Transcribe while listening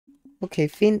Okay,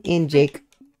 Finn and Jake.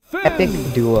 Epic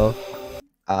duo.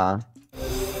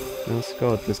 Let's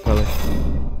go with this color.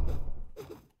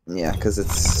 Yeah, because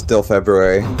it's still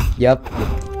February. Yep.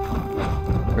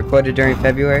 Recorded during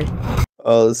February.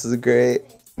 Oh, this is great.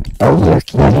 Oh,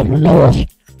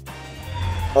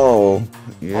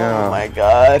 yeah. Oh my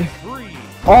god.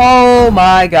 Oh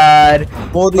my god.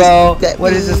 Bro,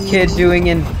 what is this kid doing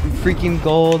in freaking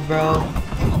gold, bro?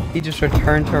 He just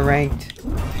returned to ranked.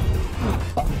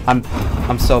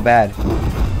 I'm so bad.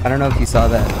 I don't know if you saw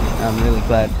that. I'm really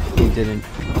glad you didn't.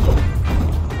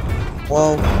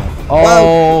 Whoa.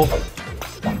 Oh.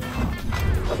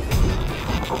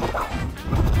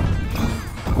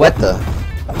 What the?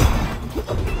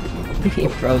 He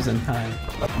froze in time.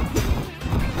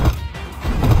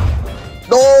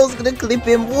 No, I was gonna clip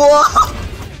him. Whoa.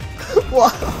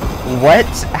 What? What?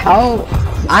 How?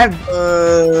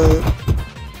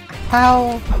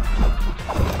 How?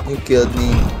 You killed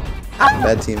me.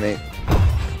 Bad teammate.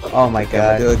 Oh my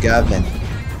god. Do a Gavin.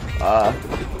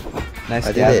 Nice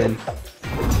I did Gavin.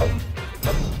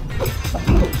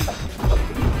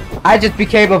 I just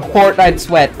became a Fortnite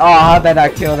sweat. Oh, how'd that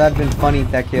not kill? That'd been funny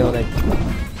if that killed. I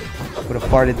would have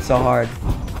farted so hard.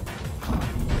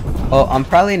 Oh, I'm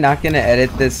probably not gonna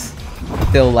edit this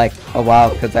till like a while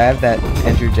because I have that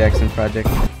Andrew Jackson project.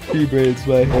 He braids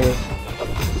my hair.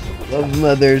 Love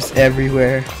mothers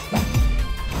everywhere.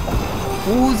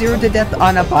 Ooh, 0 to death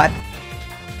on a bot.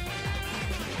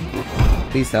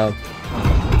 Please help.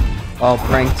 Oh,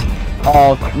 pranked.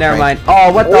 Oh, never mind.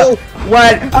 Oh, what the?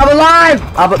 What? I'm alive!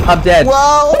 I'm dead.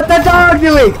 Whoa! What's the dog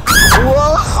doing?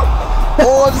 Whoa!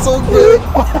 Oh, I'm so good.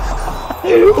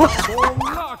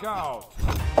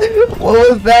 What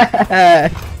was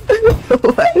that?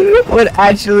 What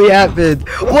actually happened?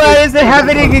 What is it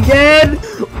happening again?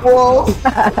 Whoa!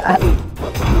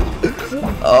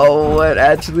 Oh, what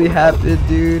actually happened,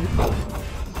 dude?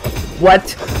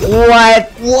 What?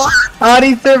 What? What? How'd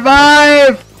he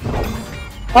survive?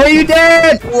 How are you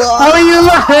dead? What? How are you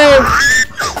alive?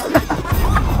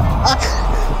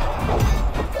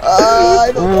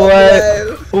 I don't know.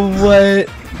 What?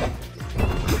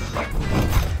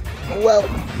 Well.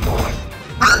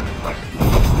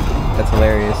 That's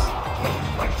hilarious.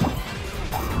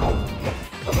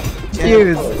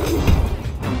 Cheers.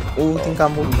 Oh, think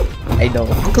I'm I know.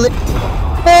 clip.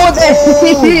 Oh,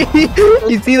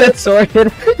 you see that sword?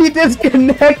 He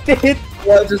disconnected.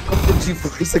 Well, just the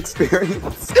GeForce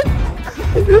experience.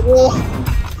 Whoa.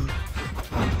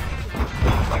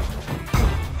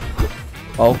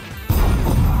 Oh.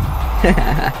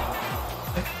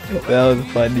 That was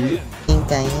funny.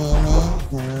 Think I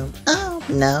am. Oh,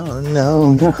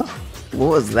 no. What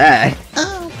was that?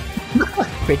 Oh.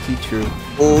 Pretty true.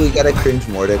 Oh, we got a cringe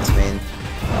Mordex main.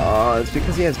 Oh, it's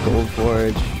because he has Gold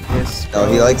Forge. Yes. No,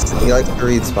 he likes to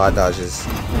read spot dodges.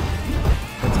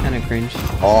 That's kind of cringe.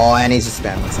 Oh, and he's just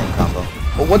spamming the same combo.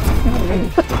 Oh, what's?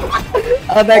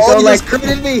 How'd that go? He Like just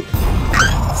critted me.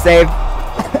 save.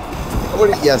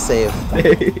 Yeah, save.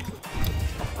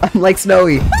 I'm like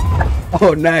Snowy.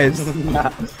 Oh, nice.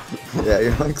 Yeah,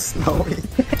 you're like Snowy.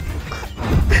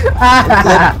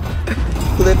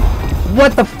 Clip.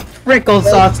 What the frickle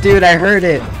sauce, dude? I heard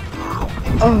it.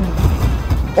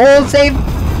 Oh, save!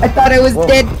 I thought I was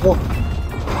dead. Whoa.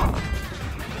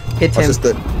 Hit him. That's just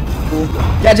good.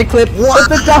 Gadget clip. What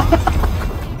the dog?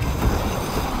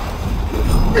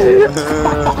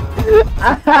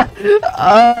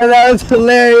 Oh, that was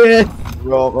hilarious.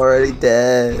 Bro, I'm already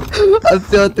dead. I'm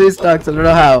still at 3 stocks. I don't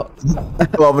know how.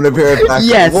 Well, I'm gonna pair it back.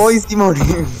 Yes. What is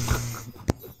emoting?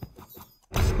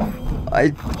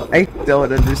 I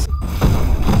don't understand.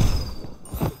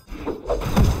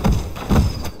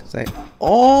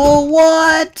 Oh,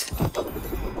 what?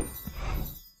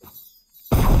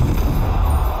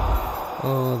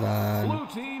 Hold on. Blue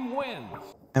team wins.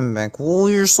 I'm back. Oh,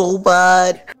 you're so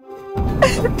bad.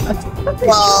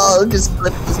 Wow, just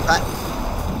clip this back.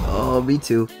 Oh, me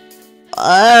too.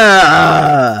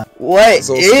 What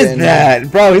So is skin.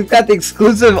 that? Bro, he's got the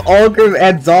exclusive Ulgrim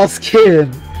and Zal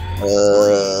skin.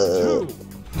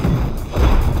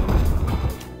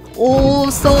 Oh,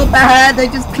 so bad. I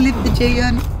just clipped the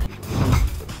Jayon.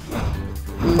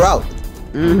 Bro,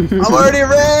 I'm already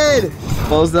red.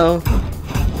 Bozo.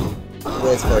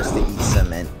 Let's force to eat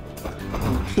cement.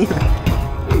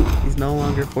 He's no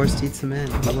longer forced to eat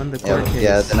cement. He won the court case.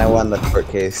 Yeah, then I won the court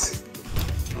case.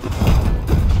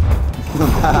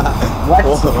 What?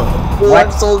 Whoa, What?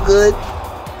 I'm so good.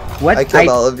 What? I killed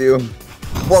all of you.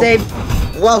 Whoa. Save.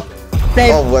 Whoa.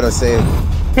 Save. Oh, what a save.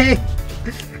 Hey.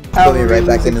 Put How me are right we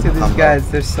back losing into to the these combo.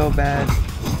 guys? They're so bad.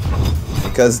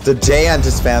 Because the Jayon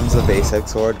just spams the basic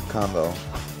sword combo.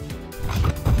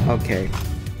 Okay.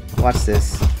 Watch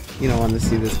this. You don't want to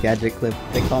see this gadget clip.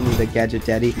 They call me the gadget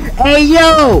daddy. Hey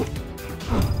yo!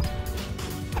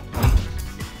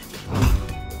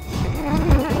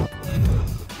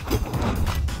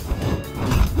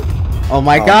 Oh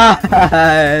my god!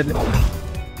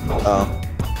 Oh.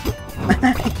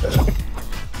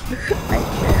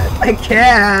 I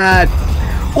can't!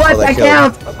 What? Oh, I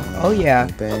can't! Oh yeah.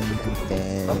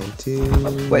 Two.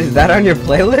 Wait, is that on your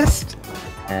playlist?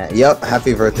 Yep,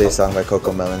 Happy Birthday song by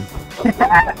Coco Melon.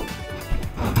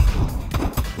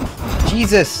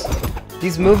 Jesus!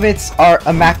 These movements are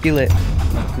immaculate.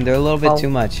 And they're a little bit too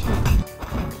much.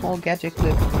 Oh, gadget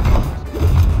clip.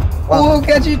 Wow. Oh,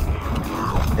 gadget!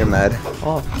 You're mad.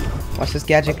 Oh, watch this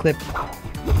gadget clip.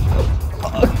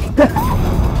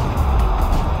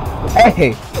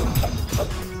 Hey!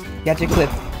 Gadget clip.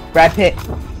 Brad Pitt.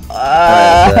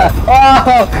 Oh!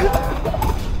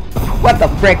 What the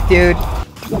frick, dude?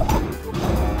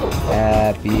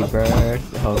 Happy birthday.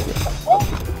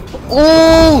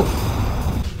 Oh!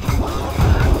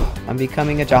 I'm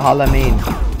becoming a Brawlhalla main.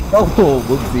 Oh,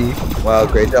 whoopsie. Wow,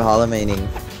 great Brawlhalla maining.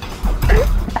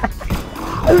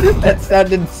 That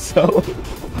sounded so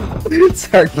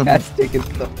sarcastic and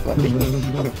so funny.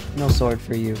 No sword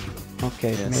for you.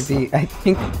 Okay, Yes. maybe I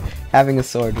think having a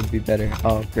sword would be better.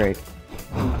 Oh, great.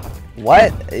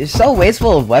 What? You're so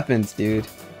wasteful of weapons, dude.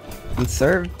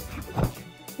 Conserve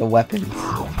the weapons.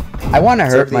 I want to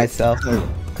hurt myself.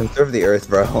 Conserve the earth,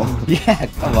 bro. Yeah,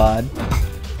 come on.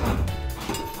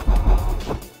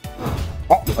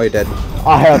 Oh, you're dead.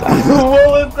 Oh, hell no.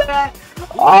 What was that?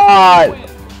 Ah!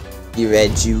 You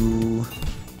read you.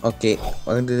 Okay.